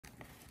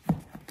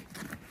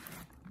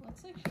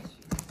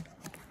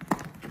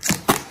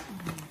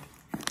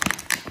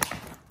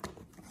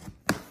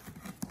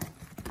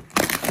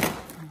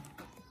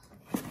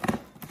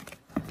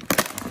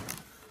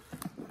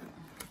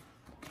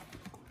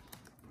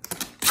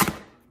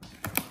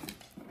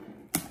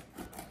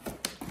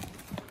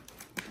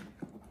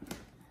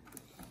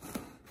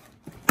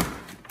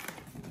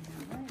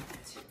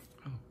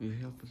You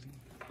help me.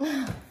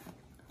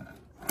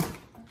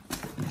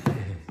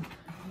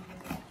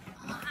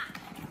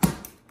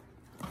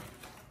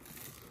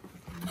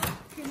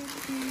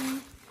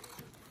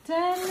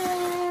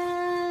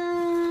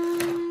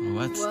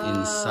 What's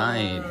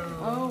inside?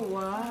 Oh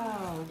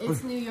wow!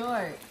 It's New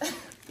York.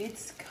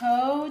 It's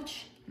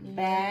Coach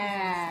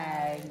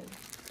bag.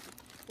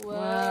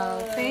 Wow!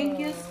 Thank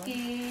you,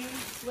 Ski.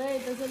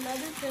 Wait, there's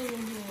another thing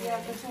in here. Yeah,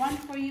 there's one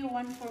for you,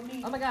 one for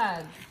me. Oh my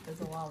God,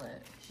 there's a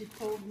wallet. She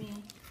told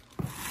me.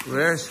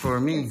 Where's for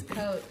me? It's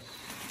Coach.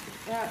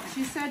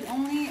 She said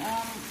only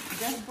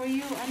just for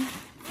you and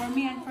for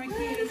me and for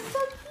Kate. It's so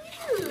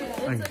cute.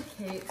 Yeah. It's a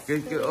cake.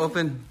 Good,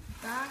 open.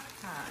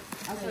 Backpack.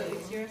 Also,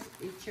 it's your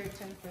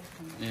turn first.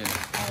 Yeah.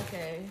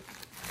 Okay.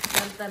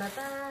 Dun, dun, dun,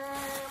 dun.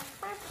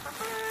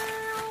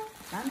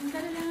 Dun, dun,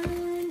 dun,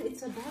 dun.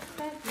 It's a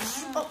backpack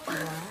now. Oh.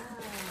 Wow.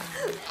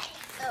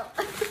 Oh.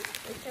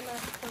 It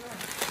cannot come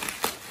out.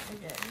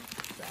 Okay.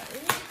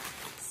 Sorry.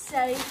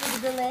 Sorry for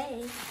the delay.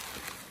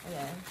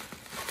 Okay.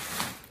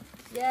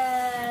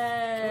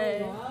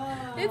 Yay! Oh,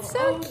 wow. It's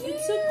so cute.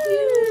 It's so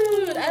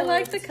cute. I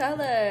like the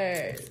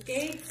colors.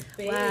 Cake,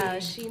 Spade. Wow,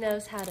 she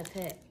knows how to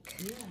pick.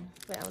 Yeah.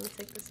 Wait, I want to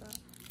take this off.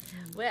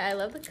 Wait, I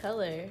love the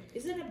color.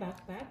 Is it a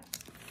backpack?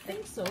 I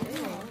think so.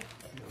 Yeah.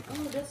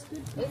 Oh, that's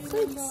good. It's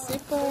like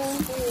super.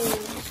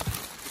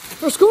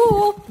 For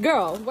school,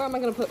 girl. Where am I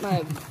gonna put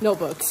my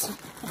notebooks?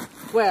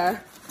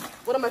 Where?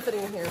 What am I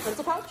fitting in here?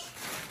 Pencil pouch?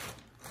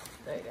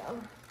 There you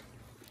go.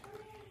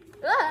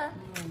 Ah!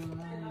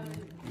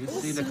 You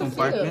see the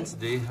compartments?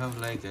 They have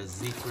like a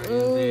zipper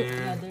in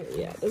there.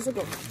 Yeah, there's like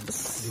a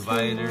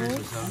Dividers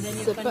or something.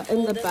 zipper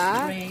in the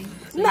back.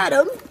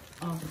 Madam.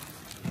 Oh.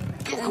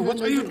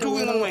 What are you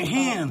doing on my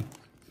hand?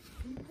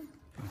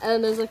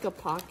 And there's like a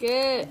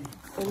pocket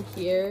in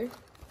here.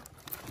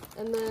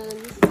 And then,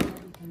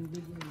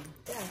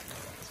 yeah,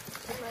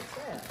 pretty much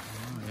it.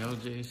 Oh,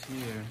 LJ is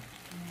here.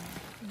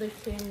 The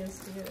king is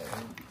here.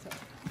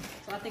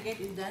 So Ate Kate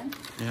is done?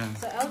 Yeah.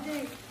 So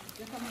LJ,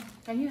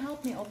 can you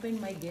help me open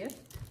my gift?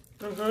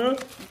 Mm-hmm.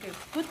 Okay,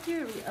 put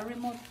your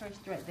remote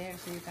first right there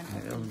so you can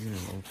open. LJ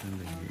will open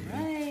the gift.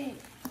 Alright.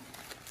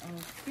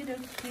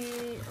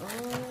 Okay.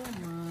 Oh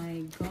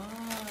my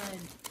god.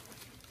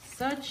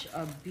 Such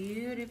a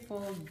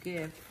beautiful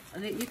gift.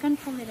 You can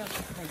pull it up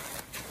like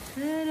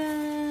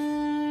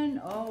ta-da!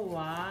 Oh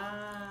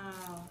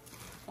wow.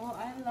 Oh,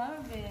 I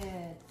love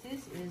it.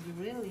 This is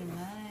really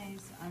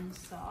nice and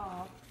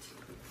soft.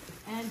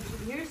 And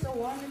here's a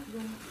wallet.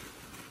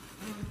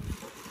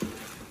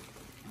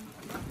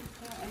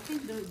 I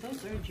think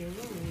those are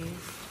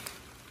jewelries.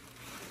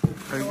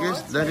 I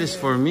guess that is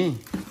for me.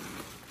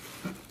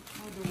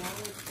 Oh, the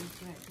wallet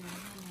is right there.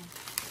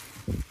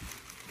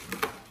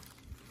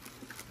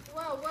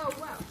 Whoa.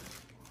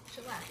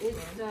 Chillax.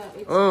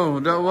 Oh,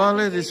 the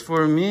wallet is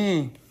for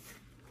me.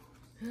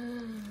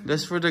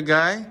 That's for the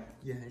guy?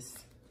 Yes.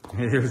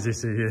 LJ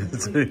say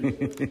yes.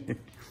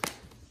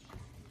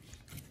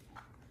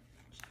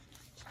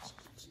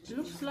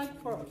 Looks like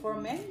for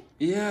men.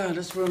 Yeah,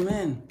 that's for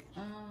men.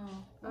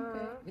 Oh,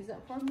 okay. Is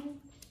that for me?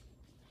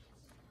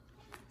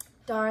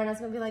 Darn, I was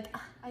gonna be like,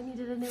 I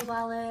needed a new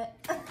wallet.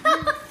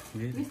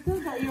 You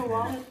still got your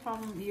wallet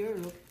from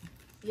Europe.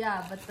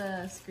 Yeah, but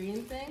the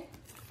screen thing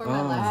for my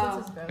Oh.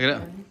 license is broken.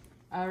 Yeah.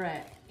 All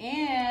right.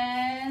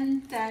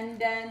 And dun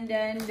dun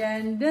dun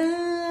dun dun.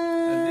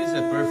 And this is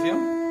a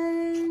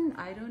perfume?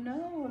 I don't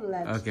know.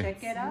 Let's Okay.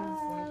 check it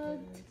out.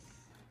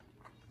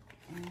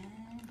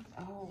 And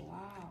oh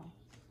wow.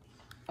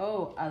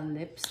 Oh, a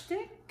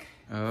lipstick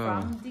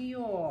from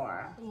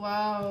Dior.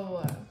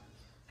 Wow.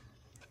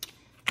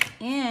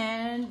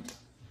 And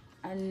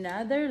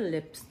another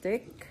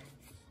lipstick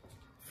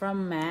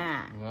from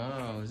MAC.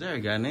 Wow, is that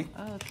organic?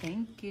 Oh,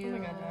 thank you. Oh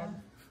my God,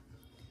 Dad.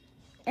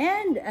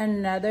 And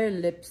another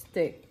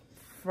lipstick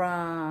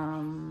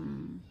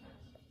from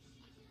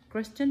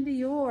Christian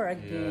Dior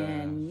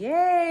again.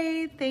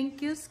 Yay!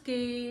 Thank you,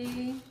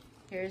 Ski.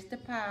 Here's the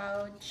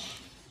pouch.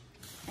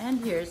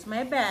 And here's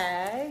my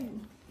bag.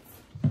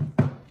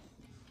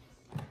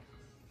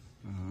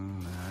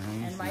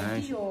 Nice, And my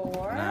nice.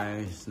 Dior.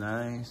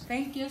 Nice.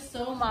 Thank you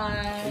so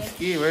much.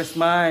 Ski, where's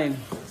mine?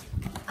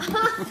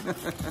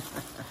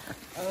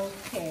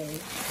 Okay.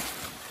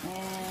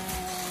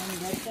 And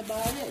that's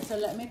about it. So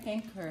let me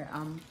thank her.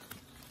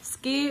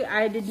 Ski,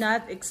 I did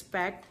not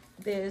expect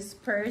these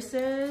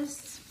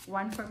purses.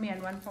 One for me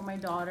and one for my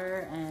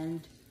daughter.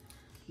 And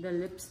the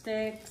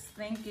lipsticks.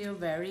 Thank you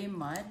very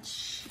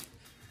much.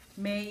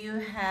 May you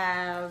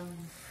have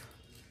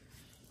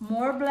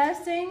more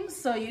blessings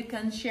so you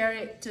can share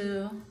it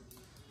to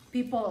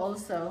people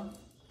also.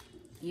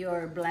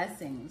 your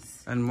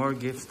blessings. And more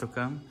gifts to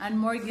come. And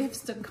more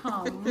gifts to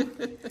come.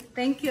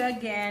 Thank you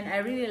again. I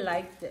really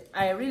liked it.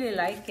 I really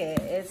like it.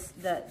 It's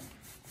the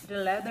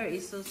leather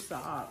is so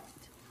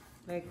soft.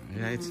 Like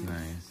Yeah, it's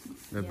nice.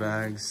 The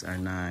bags are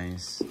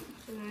nice.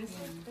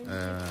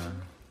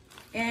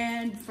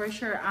 And for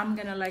sure, I'm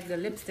gonna like the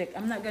lipstick.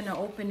 I'm not gonna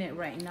open it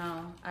right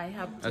now. I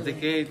have to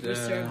Etiquette,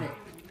 reserve it.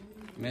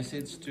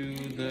 Message to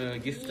the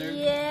gifter.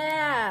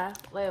 Yeah.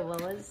 Wait,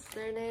 what was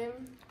their name?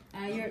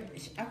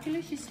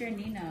 Actually, she's your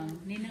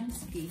Ninang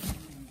Ski.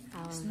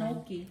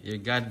 Snowky. Your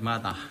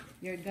godmother.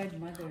 Your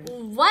godmother.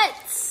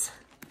 What?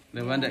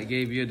 The one that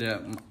gave you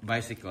the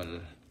bicycle.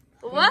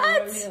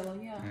 What? Yeah.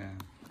 Yeah.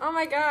 Oh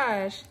my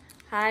gosh.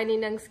 Hi,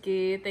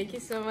 Ninangski. Thank you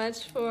so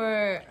much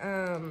for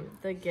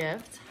the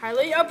gift.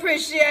 Highly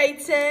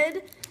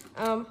appreciated.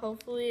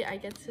 Hopefully I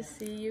get to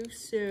see you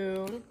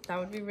soon. That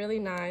would be really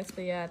nice.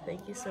 But yeah,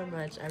 thank you so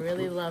much. I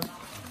really love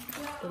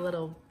the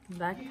little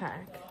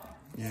backpack.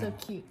 Yeah. So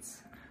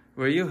cute.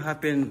 Were you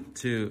happen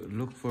to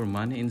look for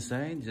money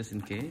inside just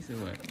in case or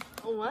what?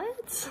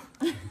 What?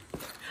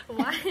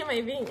 Why am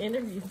I being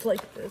interviewed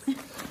like this?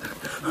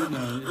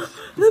 No.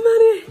 The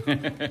money!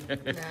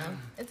 No,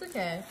 it's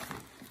okay.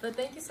 But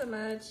thank you so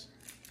much.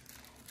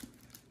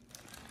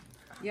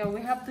 Yeah,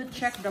 we have to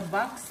check the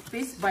box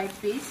piece by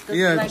piece.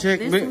 Yeah, like check.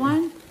 This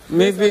one,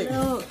 Maybe there's a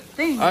little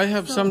thing. I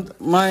have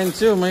mine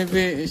too.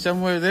 Maybe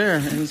somewhere there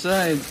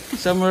inside,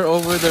 somewhere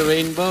over the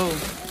rainbow.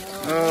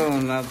 Oh,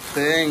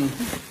 nothing.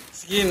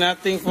 Ski,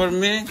 nothing for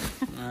me.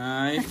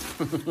 Right.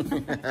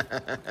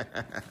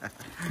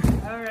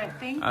 All right,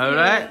 thank you. All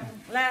right.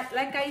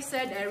 Like I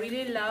said, I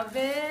really love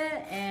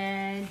it,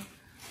 and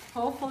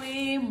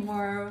hopefully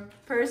more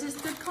purses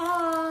to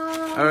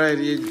come. All right,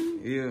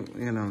 you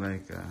know,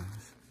 like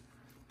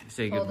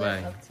say Hold goodbye.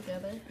 it up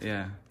together.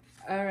 Yeah.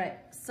 All right.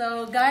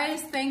 So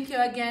guys, thank you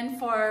again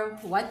for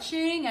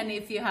watching, and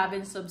if you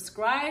haven't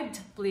subscribed,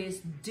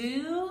 please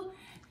do,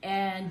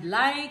 and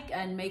like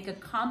and make a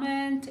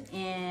comment,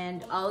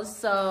 and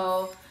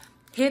also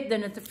hit the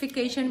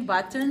notification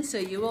button so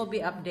you will be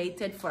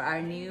updated for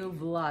our new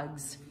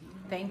vlogs.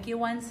 Thank you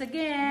once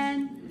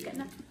again.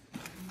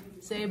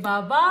 Say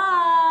bye-bye.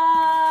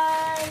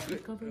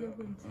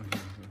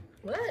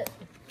 What?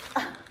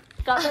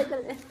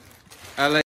 I like